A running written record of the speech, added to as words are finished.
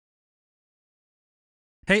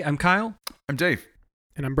Hey, I'm Kyle, I'm Dave.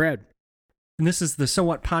 And I'm Brad. and this is the So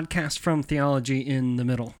What podcast from Theology in the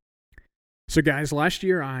Middle. So, guys, last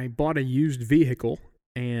year I bought a used vehicle,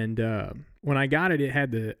 and when I got it, it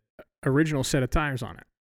had the original set of tires on it.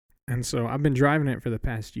 And so I've been driving it for the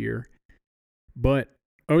past year. But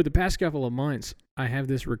over the past couple of months, I have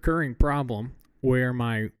this recurring problem where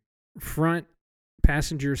my front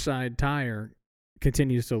passenger side tire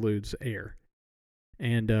continues to lose air.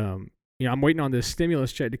 And, I'm waiting on this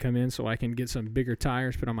stimulus check to come in so I can get some bigger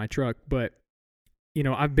tires put on my truck. But,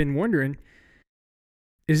 I've been wondering,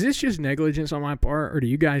 is this just negligence on my part, or do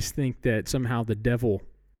you guys think that somehow the devil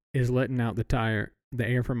is letting out the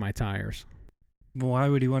air from my tires? Why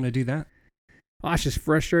would you want to do that? Oh, it's just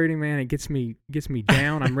frustrating, man. It gets me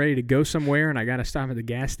down. I'm ready to go somewhere, and I got to stop at the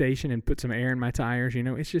gas station and put some air in my tires.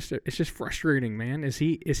 It's just frustrating, man. Is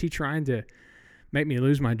he trying to make me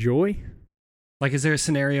lose my joy? Like, is there a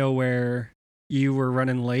scenario where you were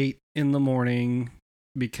running late in the morning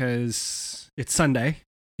because it's Sunday,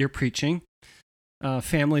 you're preaching,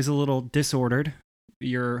 family's a little disordered,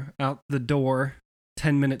 you're out the door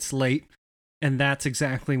 10 minutes late, and that's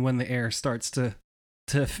exactly when the air starts to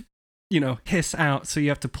hiss out, so you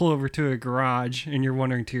have to pull over to a garage, and you're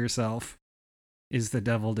wondering to yourself, is the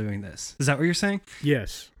devil doing this? Is that what you're saying?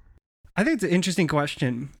 Yes. I think it's an interesting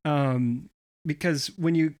question, because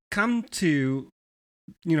when you come to,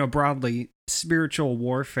 broadly spiritual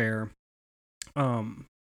warfare,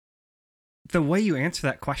 the way you answer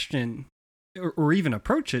that question or even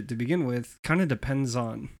approach it to begin with kind of depends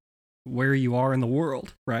on where you are in the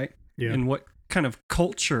world, right? Yeah. And what kind of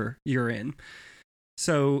culture you're in.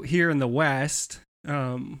 So here in the West,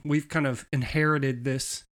 we've kind of inherited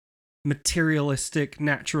this materialistic,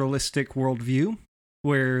 naturalistic worldview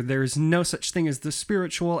where there's no such thing as the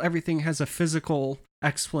spiritual. Everything has a physical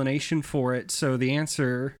explanation for it. So the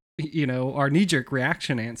answer, our knee-jerk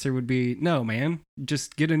reaction answer would be, no, man,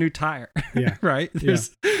 just get a new tire. Yeah. Right? There's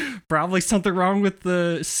probably something wrong with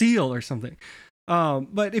the seal or something.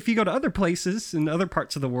 But if you go to other places in other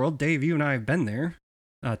parts of the world, Dave, you and I have been there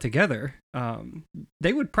together,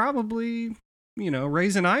 they would probably,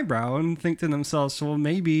 raise an eyebrow and think to themselves, well,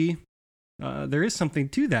 maybe there is something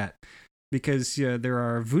to that. Because there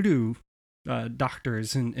are voodoo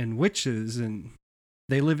doctors and witches, and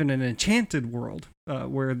they live in an enchanted world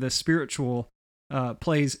where the spiritual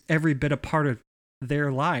plays every bit a part of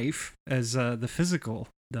their life as the physical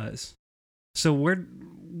does. So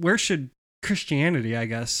where should Christianity, I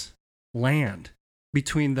guess, land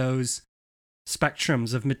between those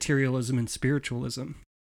spectrums of materialism and spiritualism?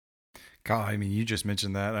 God, you just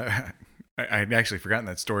mentioned that. I'd actually forgotten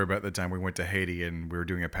that story about the time we went to Haiti and we were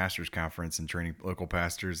doing a pastor's conference and training local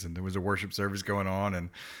pastors, and there was a worship service going on and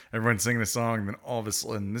everyone's singing a song, and then all of a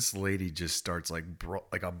sudden this lady just starts like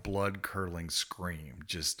a blood curdling scream.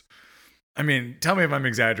 Tell me if I'm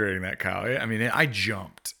exaggerating that, Kyle. I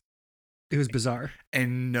jumped. It was bizarre.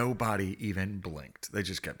 And nobody even blinked. They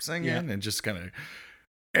just kept singing and just and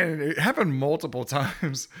it happened multiple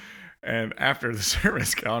times. And after the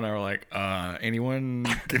service, Cal and I were like, anyone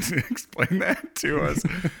can explain that to us?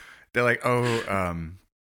 They're like,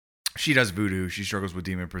 she does voodoo. She struggles with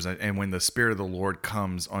demon possession. And when the Spirit of the Lord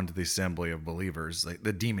comes onto the assembly of believers, like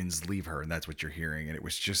the demons leave her, and that's what you're hearing. And it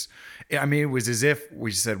was just, it was as if we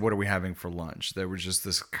said, what are we having for lunch? There was just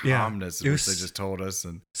this calmness in which they just told us.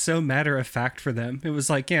 And so matter of fact for them. It was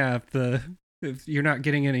like, if you're not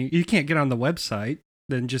getting you can't get on the website,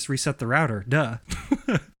 then just reset the router. Duh.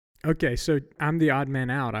 Okay, so I'm the odd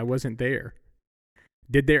man out. I wasn't there.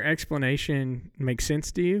 Did their explanation make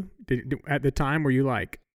sense to you? At the time, were you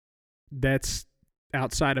like, that's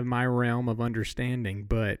outside of my realm of understanding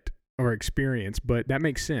or experience, but that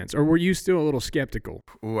makes sense? Or were you still a little skeptical?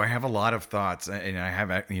 Oh, I have a lot of thoughts, and I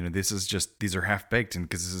have, these are half-baked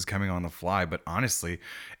because this is coming on the fly, but honestly,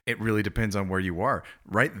 it really depends on where you are.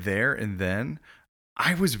 Right there and then,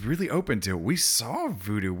 I was really open to it. We saw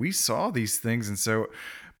voodoo. We saw these things, and so...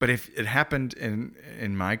 But if it happened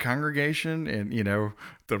in my congregation and,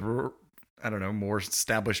 the, I don't know, more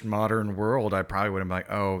established modern world, I probably would have been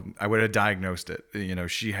like, I would have diagnosed it.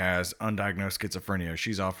 She has undiagnosed schizophrenia.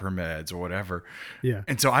 She's off her meds or whatever. Yeah.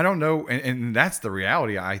 And so I don't know. And that's the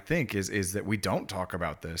reality, I think, is that we don't talk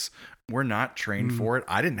about this. We're not trained for it.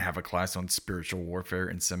 I didn't have a class on spiritual warfare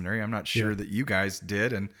in seminary. I'm not sure that you guys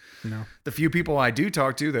did. And the few people I do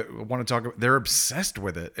talk to that want to talk, they're obsessed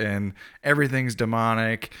with it and everything's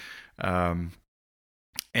demonic. And,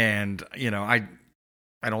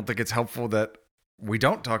 I don't think it's helpful that we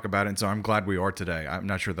don't talk about it. And so I'm glad we are today. I'm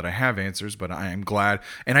not sure that I have answers, but I am glad.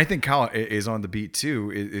 And I think Kyle is on the beat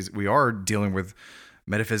too, is we are dealing with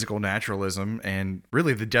metaphysical naturalism and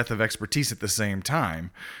really the death of expertise at the same time.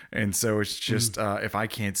 And so it's just, if I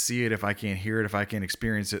can't see it, if I can't hear it, if I can't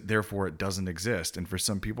experience it, therefore it doesn't exist. And for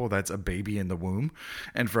some people, that's a baby in the womb.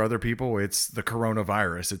 And for other people, it's the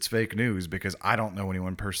coronavirus. It's fake news because I don't know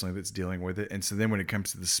anyone personally that's dealing with it. And so then when it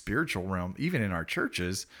comes to the spiritual realm, even in our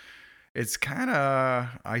churches, it's kind of,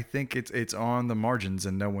 I think it's on the margins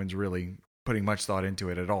and no one's really putting much thought into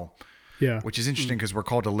it at all. Yeah. Which is interesting because we're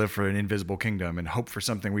called to live for an invisible kingdom and hope for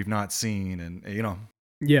something we've not seen. And,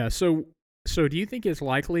 Yeah. So do you think it's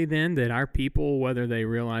likely then that our people, whether they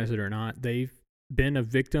realize it or not, they've been a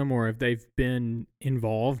victim or if they've been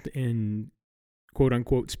involved in quote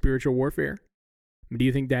unquote spiritual warfare? Do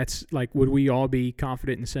you think that's like, would we all be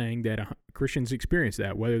confident in saying that Christians experience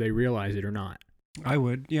that, whether they realize it or not? I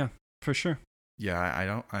would. Yeah, for sure.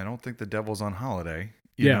 Yeah. I don't think the devil's on holiday.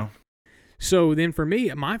 You know? So then for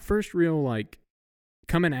me, my first real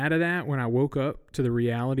coming out of that when I woke up to the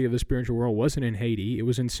reality of the spiritual world wasn't in Haiti. It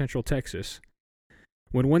was in Central Texas.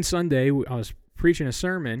 When one Sunday I was preaching a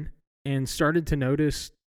sermon and started to notice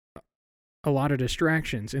a lot of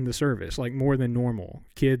distractions in the service, like more than normal.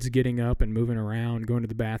 Kids getting up and moving around, going to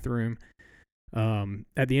the bathroom.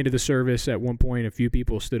 At the end of the service, at one point, a few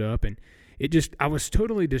people stood up and I was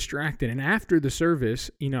totally distracted. And after the service,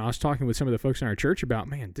 I was talking with some of the folks in our church about,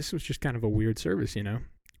 man, this was just kind of a weird service,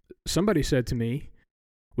 Somebody said to me,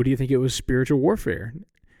 what do you think it was spiritual warfare?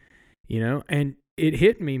 And it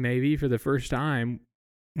hit me maybe for the first time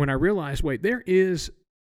when I realized, wait, there is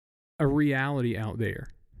a reality out there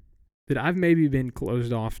that I've maybe been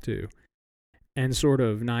closed off to and sort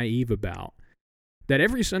of naive about. That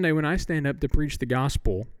every Sunday when I stand up to preach the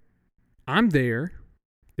gospel, I'm there.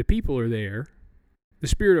 The people are there. The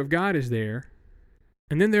Spirit of God is there.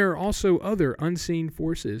 And then there are also other unseen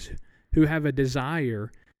forces who have a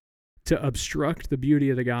desire to obstruct the beauty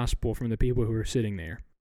of the gospel from the people who are sitting there.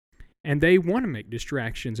 And they want to make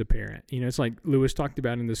distractions apparent. It's like Lewis talked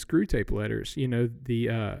about in the Screw Tape letters.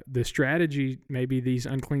 The strategy maybe these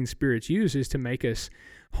unclean spirits use is to make us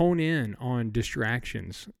hone in on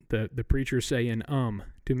distractions. The preacher saying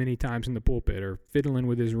too many times in the pulpit, or fiddling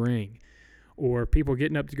with his ring, or people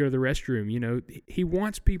getting up to go to the restroom. He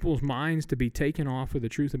wants people's minds to be taken off of the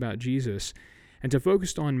truth about Jesus and to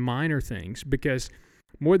focus on minor things, because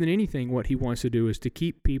more than anything, what he wants to do is to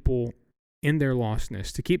keep people in their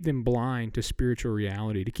lostness, to keep them blind to spiritual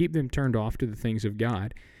reality, to keep them turned off to the things of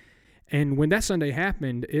God. And when that Sunday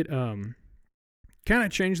happened, it kind of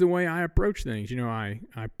changed the way I approach things. I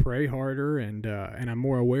pray harder and I'm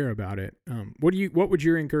more aware about it. What would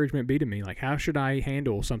your encouragement be to me? Like, how should I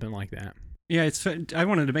handle something like that? Yeah, I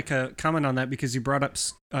wanted to make a comment on that because you brought up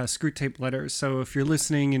Screw Tape letters. So if you're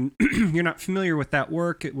listening and you're not familiar with that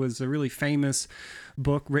work, it was a really famous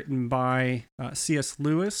book written by C.S.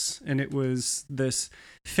 Lewis, and it was this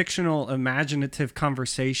fictional, imaginative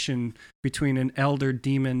conversation between an elder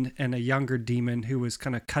demon and a younger demon who was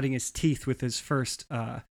kind of cutting his teeth with his first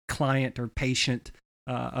client or patient,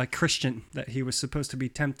 a Christian that he was supposed to be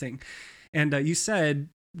tempting. And you said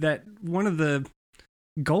that one of the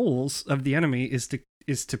goals of the enemy is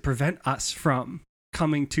to prevent us from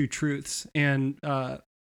coming to truths. And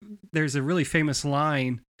there's a really famous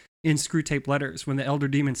line in Screw Tape letters when the elder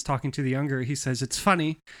demon's talking to the younger. He says, "It's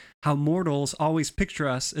funny how mortals always picture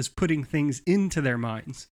us as putting things into their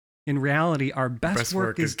minds. In reality, our best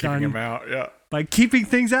work is keeping done them out." Yeah. by keeping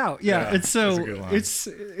things out." Yeah. And so that's a good line.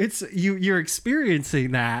 it's you're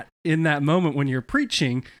experiencing that in that moment when you're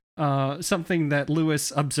preaching. Something that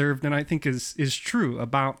Lewis observed, and I think is true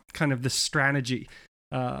about kind of this strategy,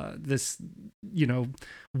 this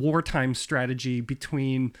wartime strategy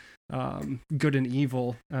between good and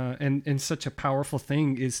evil, and such a powerful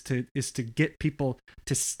thing is to get people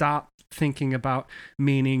to stop thinking about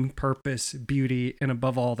meaning, purpose, beauty, and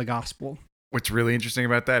above all, the gospel. What's really interesting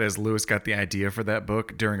about that is Lewis got the idea for that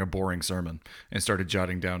book during a boring sermon and started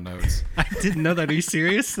jotting down notes. I didn't know that. Are you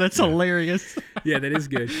serious? That's hilarious. Yeah, that is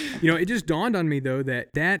good. It just dawned on me, though,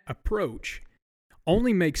 that approach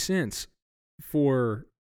only makes sense for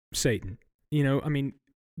Satan.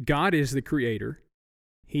 God is the creator.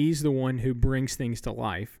 He's the one who brings things to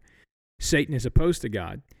life. Satan is opposed to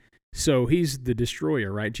God. So he's the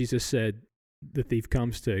destroyer, right? Jesus said the thief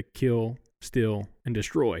comes to kill, steal, and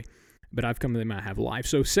destroy. But I've come that they might have life.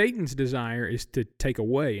 So Satan's desire is to take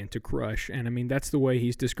away and to crush. And that's the way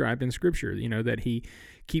he's described in Scripture, that he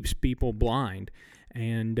keeps people blind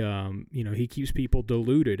and, he keeps people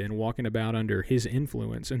deluded and walking about under his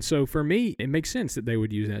influence. And so for me, it makes sense that they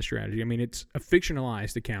would use that strategy. It's a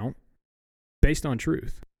fictionalized account based on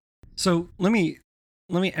truth. So let me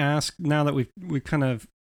ask, now that we've kind of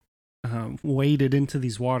waded into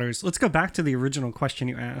these waters. Let's go back to the original question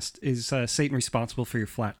you asked. Is Satan responsible for your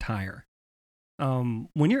flat tire?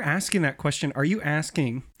 When you're asking that question, are you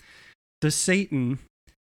asking, does Satan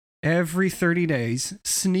every 30 days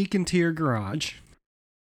sneak into your garage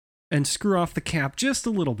and screw off the cap just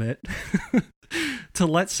a little bit to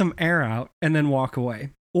let some air out and then walk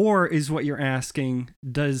away? Or is what you're asking,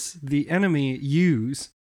 does the enemy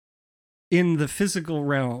use in the physical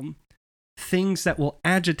realm things that will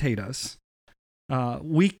agitate us,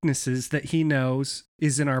 weaknesses that he knows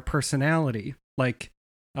is in our personality, like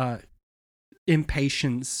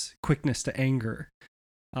impatience, quickness to anger,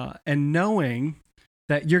 and knowing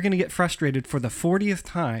that you're going to get frustrated for the 40th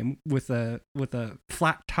time with a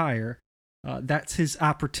flat tire, that's his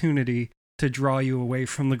opportunity to draw you away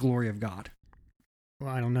from the glory of God. Well,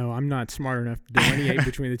 I don't know. I'm not smart enough to delineate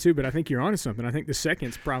between the two, but I think you're onto something. I think the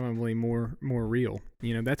second's probably more real.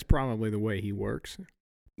 That's probably the way he works.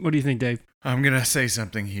 What do you think, Dave? I'm going to say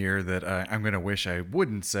something here that I'm going to wish I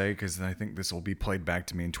wouldn't say, because I think this will be played back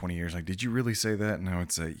to me in 20 years. Like, did you really say that? And I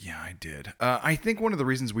would say, yeah, I did. I think one of the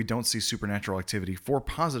reasons we don't see supernatural activity, for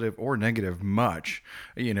positive or negative, much,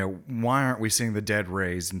 why aren't we seeing the dead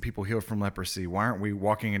raised and people healed from leprosy? Why aren't we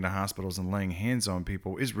walking into hospitals and laying hands on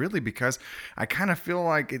people? Is really because I kind of feel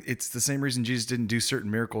like it's the same reason Jesus didn't do certain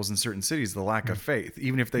miracles in certain cities, the lack of faith.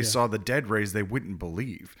 Even if they saw the dead raised, they wouldn't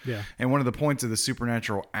believe. Yeah. And one of the points of the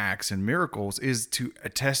supernatural acts and miracles is to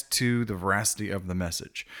attest to the veracity of the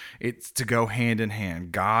message. It's to go hand in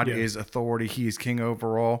hand. God is authority. He is king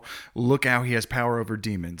over all. Look how he has power over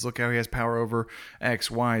demons. Look how he has power over X,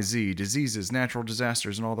 Y, Z, diseases, natural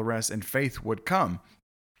disasters, and all the rest. And faith would come.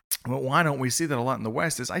 But why don't we see that a lot in the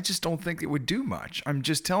West is I just don't think it would do much. I'm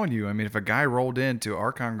just telling you. I mean, if a guy rolled into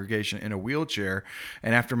our congregation in a wheelchair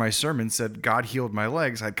and after my sermon said, God healed my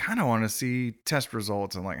legs, I'd kind of want to see test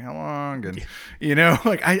results and like how long and,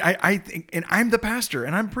 like I think, and I'm the pastor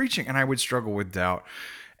and I'm preaching and I would struggle with doubt.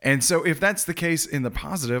 And so if that's the case in the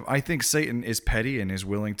positive, I think Satan is petty and is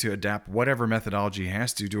willing to adapt whatever methodology he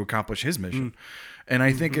has to accomplish his mission. And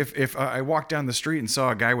I think if I walked down the street and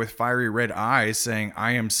saw a guy with fiery red eyes saying,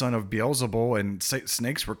 I am son of Beelzebul, and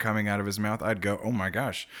snakes were coming out of his mouth, I'd go, oh my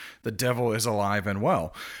gosh, the devil is alive and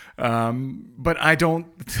well. But I don't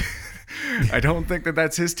think that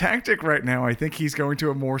that's his tactic right now. I think he's going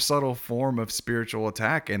to a more subtle form of spiritual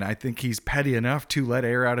attack. And I think he's petty enough to let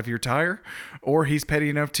air out of your tire, or he's petty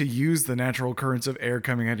enough to use the natural currents of air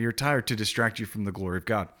coming out of your tire to distract you from the glory of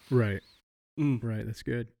God. Right. Right. That's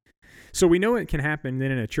good. So we know it can happen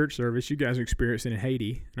then in a church service. You guys experienced it in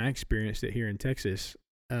Haiti, and I experienced it here in Texas.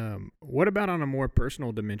 What about on a more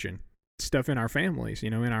personal dimension? Stuff in our families,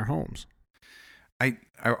 in our homes. I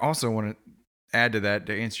also want to add to that,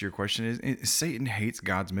 to answer your question, is Satan hates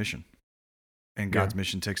God's mission. And God's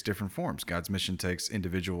mission takes different forms. God's mission takes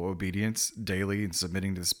individual obedience daily and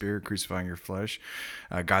submitting to the Spirit, crucifying your flesh.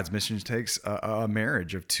 God's mission takes a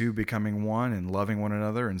marriage of two becoming one and loving one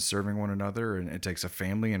another and serving one another. And it takes a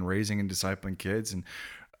family and raising and discipling kids. And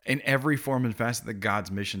in every form and facet that God's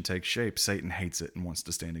mission takes shape, Satan hates it and wants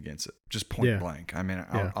to stand against it. Just point blank. I mean,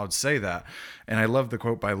 I'll say that. And I love the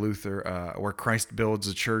quote by Luther, where Christ builds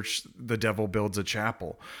a church, the devil builds a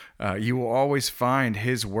chapel. You will always find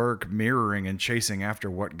his work mirroring and chasing after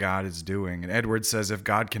what God is doing. And Edwards says, if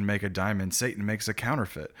God can make a diamond, Satan makes a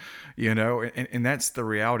counterfeit, and that's the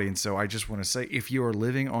reality. And so I just want to say, if you are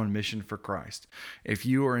living on mission for Christ, if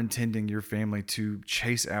you are intending your family to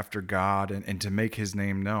chase after God and to make his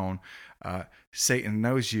name known, Satan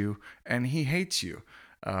knows you and he hates you.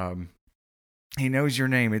 He knows your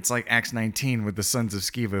name. It's like Acts 19 with the sons of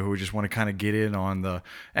Sceva who just want to kind of get in on the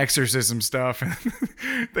exorcism stuff. And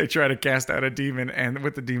they try to cast out a demon. And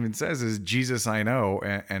what the demon says is, Jesus I know,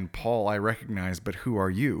 and Paul I recognize, but who are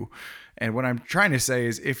you? And what I'm trying to say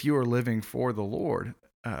is, if you are living for the Lord,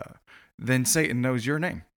 then Satan knows your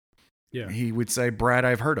name. Yeah. He would say, Brad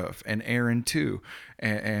I've heard of, and Aaron too.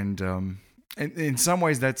 And in some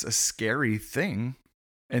ways that's a scary thing,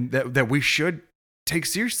 and that we should take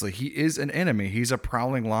seriously. He is an enemy. He's a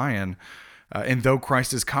prowling lion. And though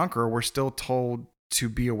Christ is conqueror, we're still told to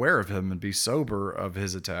be aware of him and be sober of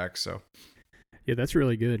his attacks. So, yeah, that's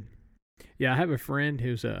really good. Yeah, I have a friend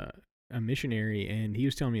who's a missionary, and he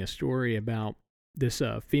was telling me a story about this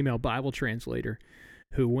female Bible translator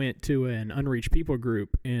who went to an unreached people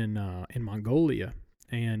group in Mongolia,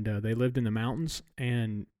 and they lived in the mountains,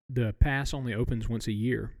 and the pass only opens once a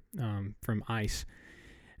year from ice.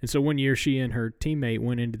 And so one year she and her teammate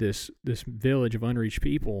went into this village of unreached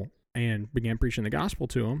people and began preaching the gospel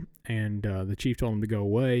to them. And the chief told him to go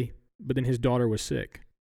away, but then his daughter was sick.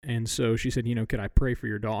 And so she said, could I pray for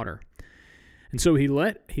your daughter? And so he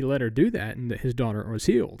let her do that, and his daughter was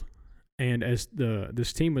healed. And as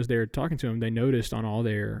this team was there talking to them, they noticed on all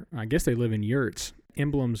their, I guess they live in yurts,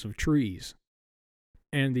 emblems of trees.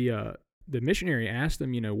 And the missionary asked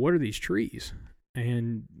them, what are these trees?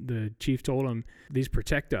 And the chief told him, these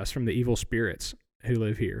protect us from the evil spirits who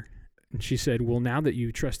live here. And she said, well, now that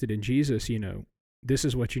you've trusted in Jesus, this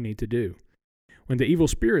is what you need to do. When the evil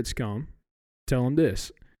spirits come, tell them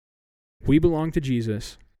this: we belong to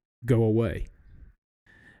Jesus, go away.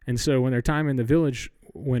 And so when their time in the village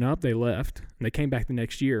went up, they left, and they came back the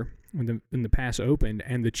next year when the pass opened,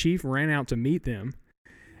 and the chief ran out to meet them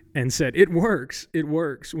and said, it works.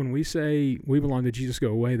 When we say we belong to Jesus, go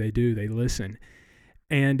away, they do, they listen.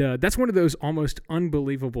 And that's one of those almost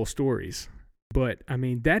unbelievable stories. But, I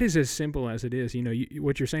mean, that is as simple as it is.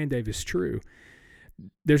 What you're saying, Dave, is true.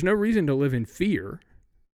 There's no reason to live in fear.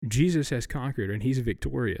 Jesus has conquered, and he's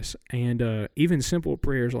victorious. And even simple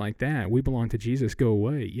prayers like that, we belong to Jesus, go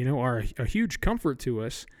away, are a huge comfort to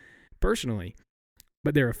us personally,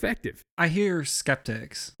 but they're effective. I hear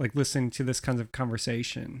skeptics listening to this kind of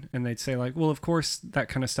conversation, and they'd say well, of course that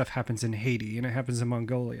kind of stuff happens in Haiti and it happens in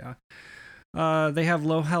Mongolia. They have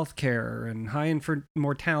low health care and high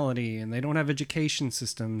mortality, and they don't have education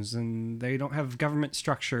systems, and they don't have government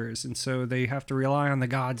structures, and so they have to rely on the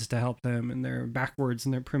gods to help them, and they're backwards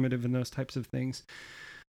and they're primitive and those types of things.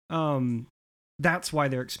 That's why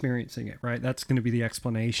they're experiencing it, right? That's going to be the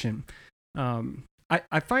explanation.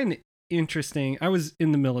 I find it interesting. I was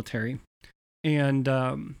in the military, and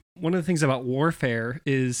one of the things about warfare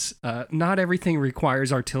is not everything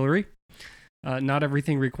requires artillery. Not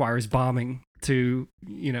everything requires bombing to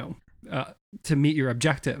meet your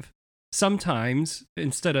objective. Sometimes,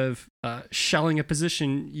 instead of shelling a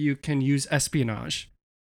position, you can use espionage.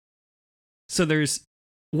 So there's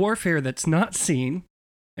warfare that's not seen,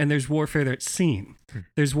 and there's warfare that's seen.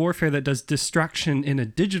 There's warfare that does destruction in a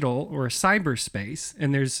digital or a cyberspace,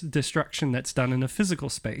 and there's destruction that's done in a physical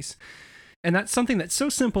space. And that's something that's so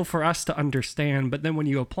simple for us to understand, but then when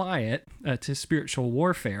you apply it to spiritual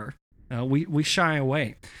warfare, we shy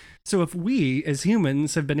away. So if we, as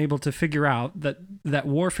humans, have been able to figure out that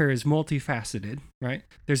warfare is multifaceted, right?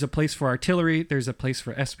 There's a place for artillery, there's a place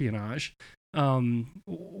for espionage.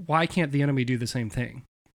 Why can't the enemy do the same thing?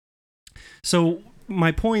 So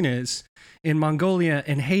my point is, in Mongolia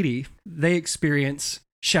and Haiti, they experience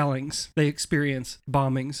shellings, they experience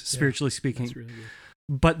bombings, spiritually speaking. That's really good.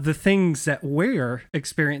 But the things that we're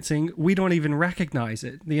experiencing, we don't even recognize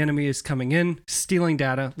it. The enemy is coming in, stealing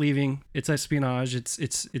data, leaving. It's espionage.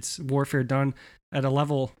 It's warfare done at a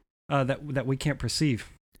level that we can't perceive.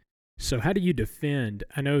 So how do you defend?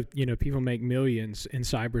 I know people make millions in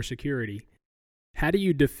cybersecurity. How do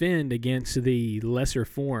you defend against the lesser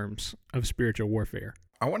forms of spiritual warfare?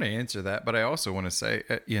 I want to answer that, but I also want to say,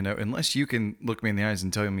 unless you can look me in the eyes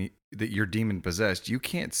and tell me that you're demon possessed, you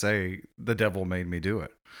can't say the devil made me do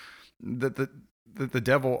it. The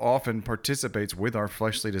devil often participates with our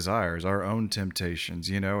fleshly desires, our own temptations,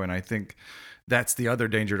 and I think that's the other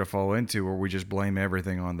danger to fall into, where we just blame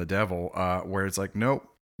everything on the devil, where it's like, nope,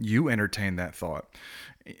 you entertained that thought.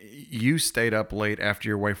 You stayed up late after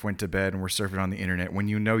your wife went to bed and were surfing on the internet when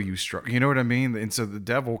you struck. You know what I mean? And so the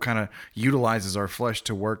devil kind of utilizes our flesh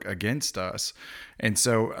to work against us. And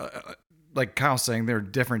so, like Kyle's saying, there are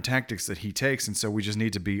different tactics that he takes. And so we just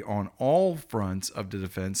need to be on all fronts of the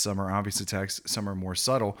defense. Some are obvious attacks, some are more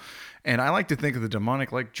subtle. And I like to think of the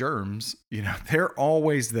demonic like germs. They're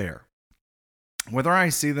always there. Whether I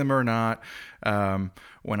see them or not,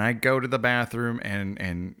 when I go to the bathroom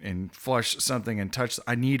and flush something and touch,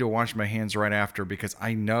 I need to wash my hands right after, because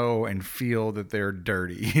I know and feel that they're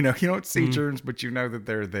dirty. You don't see germs, but you know that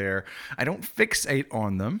they're there. I don't fixate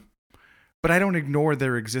on them, but I don't ignore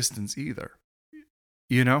their existence either.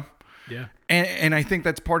 Yeah. And I think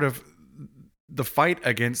that's part of the fight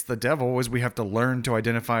against the devil, is we have to learn to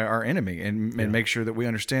identify our enemy and make sure that we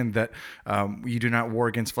understand that you do not war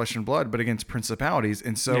against flesh and blood, but against principalities.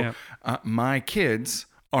 And so my kids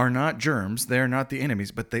are not germs. They're not the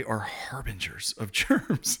enemies, but they are harbingers of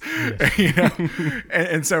germs. Yes.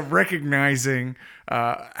 And so recognizing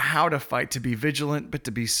how to fight, to be vigilant, but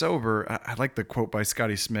to be sober. I like the quote by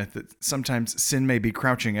Scotty Smith that sometimes sin may be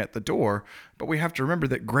crouching at the door, but we have to remember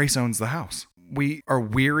that grace owns the house. We are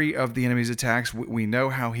weary of the enemy's attacks. We know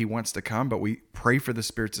how he wants to come, but we pray for the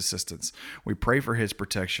Spirit's assistance. We pray for his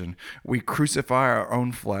protection. We crucify our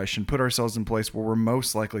own flesh and put ourselves in place where we're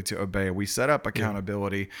most likely to obey. We set up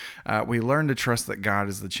accountability. We learn to trust that God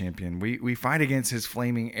is the champion. We fight against his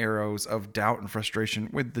flaming arrows of doubt and frustration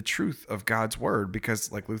with the truth of God's word,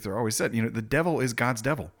 because like Luther always said, the devil is God's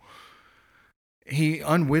devil. he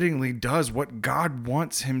unwittingly does what God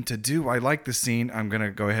wants him to do. I like the scene. I'm going to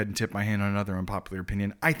go ahead and tip my hand on another unpopular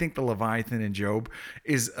opinion. I think the Leviathan in Job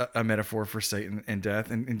is a metaphor for Satan and death,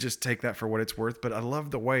 and just take that for what it's worth. But I love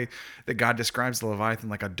the way that God describes the Leviathan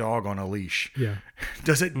like a dog on a leash. Yeah.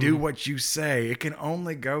 Does it do what you say? It can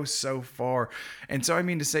only go so far. And so I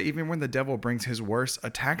mean to say, even when the devil brings his worst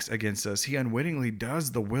attacks against us, he unwittingly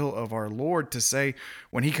does the will of our Lord. To say,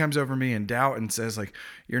 when he comes over me in doubt and says, like,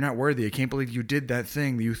 you're not worthy, I can't believe you did that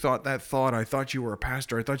thing, you thought that thought, I thought you were a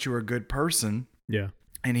pastor, I thought you were a good person. Yeah.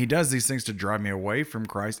 And he does these things to drive me away from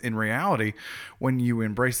Christ. In reality, when you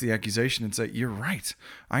embrace the accusation and say, you're right,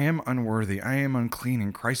 I am unworthy, I am unclean,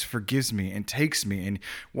 and Christ forgives me and takes me and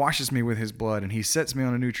washes me with his blood, and he sets me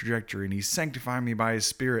on a new trajectory, and he's sanctifying me by his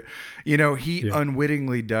Spirit. You know, he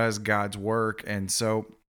unwittingly does God's work. And so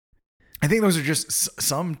I think those are just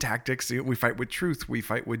some tactics. We fight with truth. We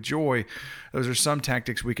fight with joy. Those are some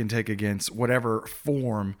tactics we can take against whatever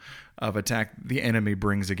form of attack the enemy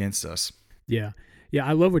brings against us. Yeah. Yeah,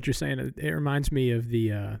 I love what you're saying. It reminds me of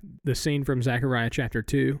the scene from Zechariah chapter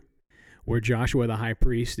 2, where Joshua the high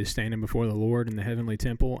priest is standing before the Lord in the heavenly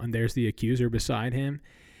temple, and there's the accuser beside him.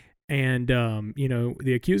 And,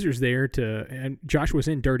 the accuser's there and Joshua's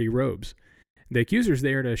in dirty robes. The accuser's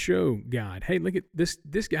there to show God, hey, look at this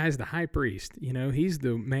guy's the high priest. You know, he's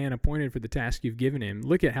the man appointed for the task you've given him.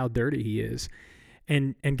 Look at how dirty he is.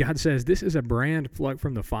 And God says, this is a brand plucked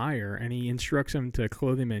from the fire, and he instructs him to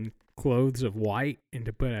clothe him in clothes of white and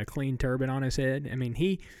to put a clean turban on his head. I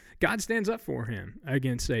mean, God stands up for him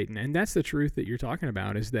against Satan. And that's the truth that you're talking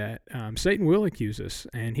about, is that Satan will accuse us,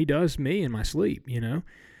 and he does me in my sleep, you know.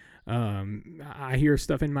 I hear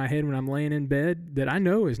stuff in my head when I'm laying in bed that I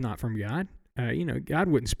know is not from God. God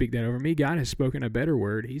wouldn't speak that over me. God has spoken a better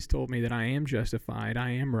word. He's told me that I am justified.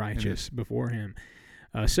 I am righteous before him.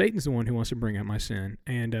 Satan's the one who wants to bring up my sin.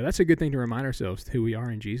 And that's a good thing to remind ourselves who we are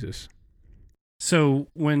in Jesus. So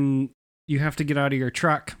when you have to get out of your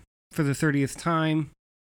truck for the 30th time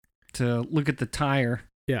to look at the tire,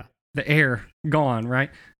 the air gone, right?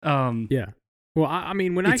 Yeah. Well, I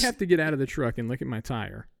mean, when I have to get out of the truck and look at my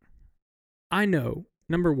tire, I know,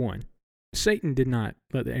 number one, Satan did not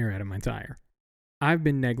let the air out of my tire. I've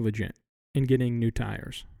been negligent in getting new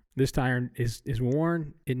tires. This tire is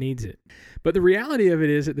worn. It needs it. But the reality of it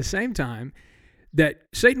is, at the same time, that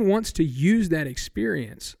Satan wants to use that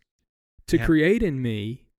experience to create in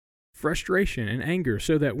me frustration and anger,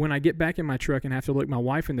 so that when I get back in my truck and have to look my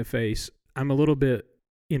wife in the face, I'm a little bit,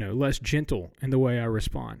 less gentle in the way I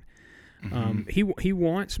respond. Mm-hmm. He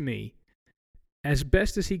wants me, as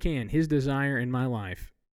best as he can, his desire in my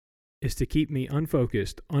life is to keep me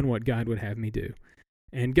unfocused on what God would have me do.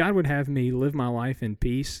 And God would have me live my life in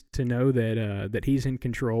peace, to know that he's in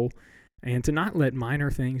control, and to not let minor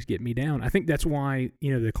things get me down. I think that's why,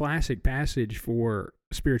 the classic passage for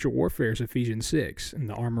spiritual warfare is Ephesians 6 and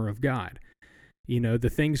the armor of God.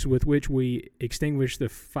 The things with which we extinguish the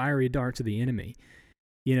fiery darts of the enemy.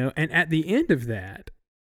 And at the end of that,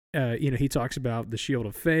 he talks about the shield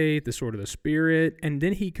of faith, the sword of the Spirit, and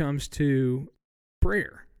then he comes to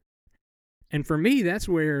prayer. And for me, that's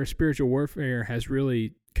where spiritual warfare has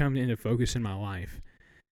really come into focus in my life,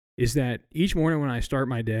 is that each morning when I start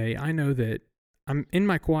my day, I know that I'm in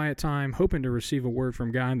my quiet time hoping to receive a word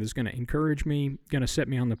from God that's going to encourage me, going to set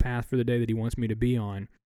me on the path for the day that he wants me to be on.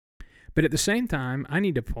 But at the same time, I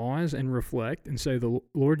need to pause and reflect and say,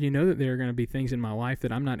 Lord, you know that there are going to be things in my life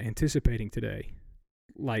that I'm not anticipating today,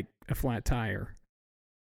 like a flat tire.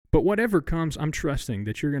 But whatever comes, I'm trusting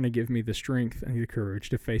that you're going to give me the strength and the courage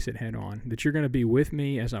to face it head on, that you're going to be with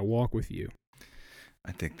me as I walk with you.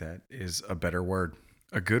 I think that is a better word,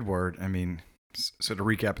 a good word. I mean, so to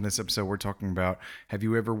recap in this episode, we're talking about, have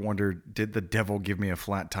you ever wondered, did the devil give me a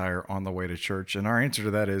flat tire on the way to church? And our answer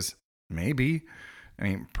to that is maybe. I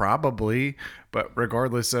mean, probably. But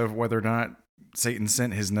regardless of whether or not Satan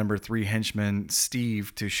sent his number 3 henchman,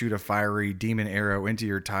 Steve, to shoot a fiery demon arrow into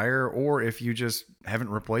your tire, or if you just haven't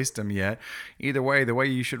replaced him yet, either way, the way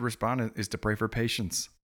you should respond is to pray for patience.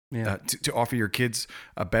 Yeah. To offer your kids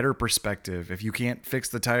a better perspective. If you can't fix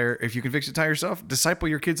the tire, if you can fix the tire yourself, disciple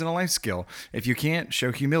your kids in a life skill. If you can't,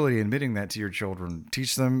 show humility in admitting that to your children.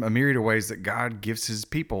 Teach them a myriad of ways that God gives his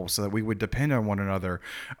people so that we would depend on one another.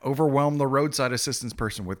 Overwhelm the roadside assistance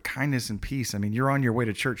person with kindness and peace. I mean, you're on your way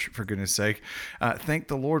to church, for goodness sake. Thank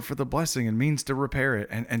the Lord for the blessing and means to repair it.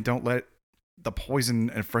 And don't let the poison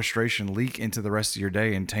and frustration leak into the rest of your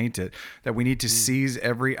day and taint it. That we need to seize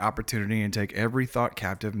every opportunity and take every thought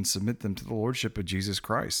captive and submit them to the lordship of Jesus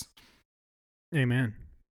Christ. Amen.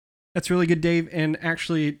 That's really good, Dave. And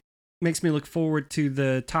actually makes me look forward to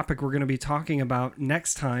the topic we're going to be talking about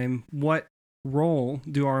next time. What role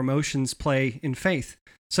do our emotions play in faith?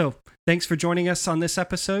 So thanks for joining us on this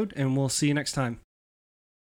episode, and we'll see you next time.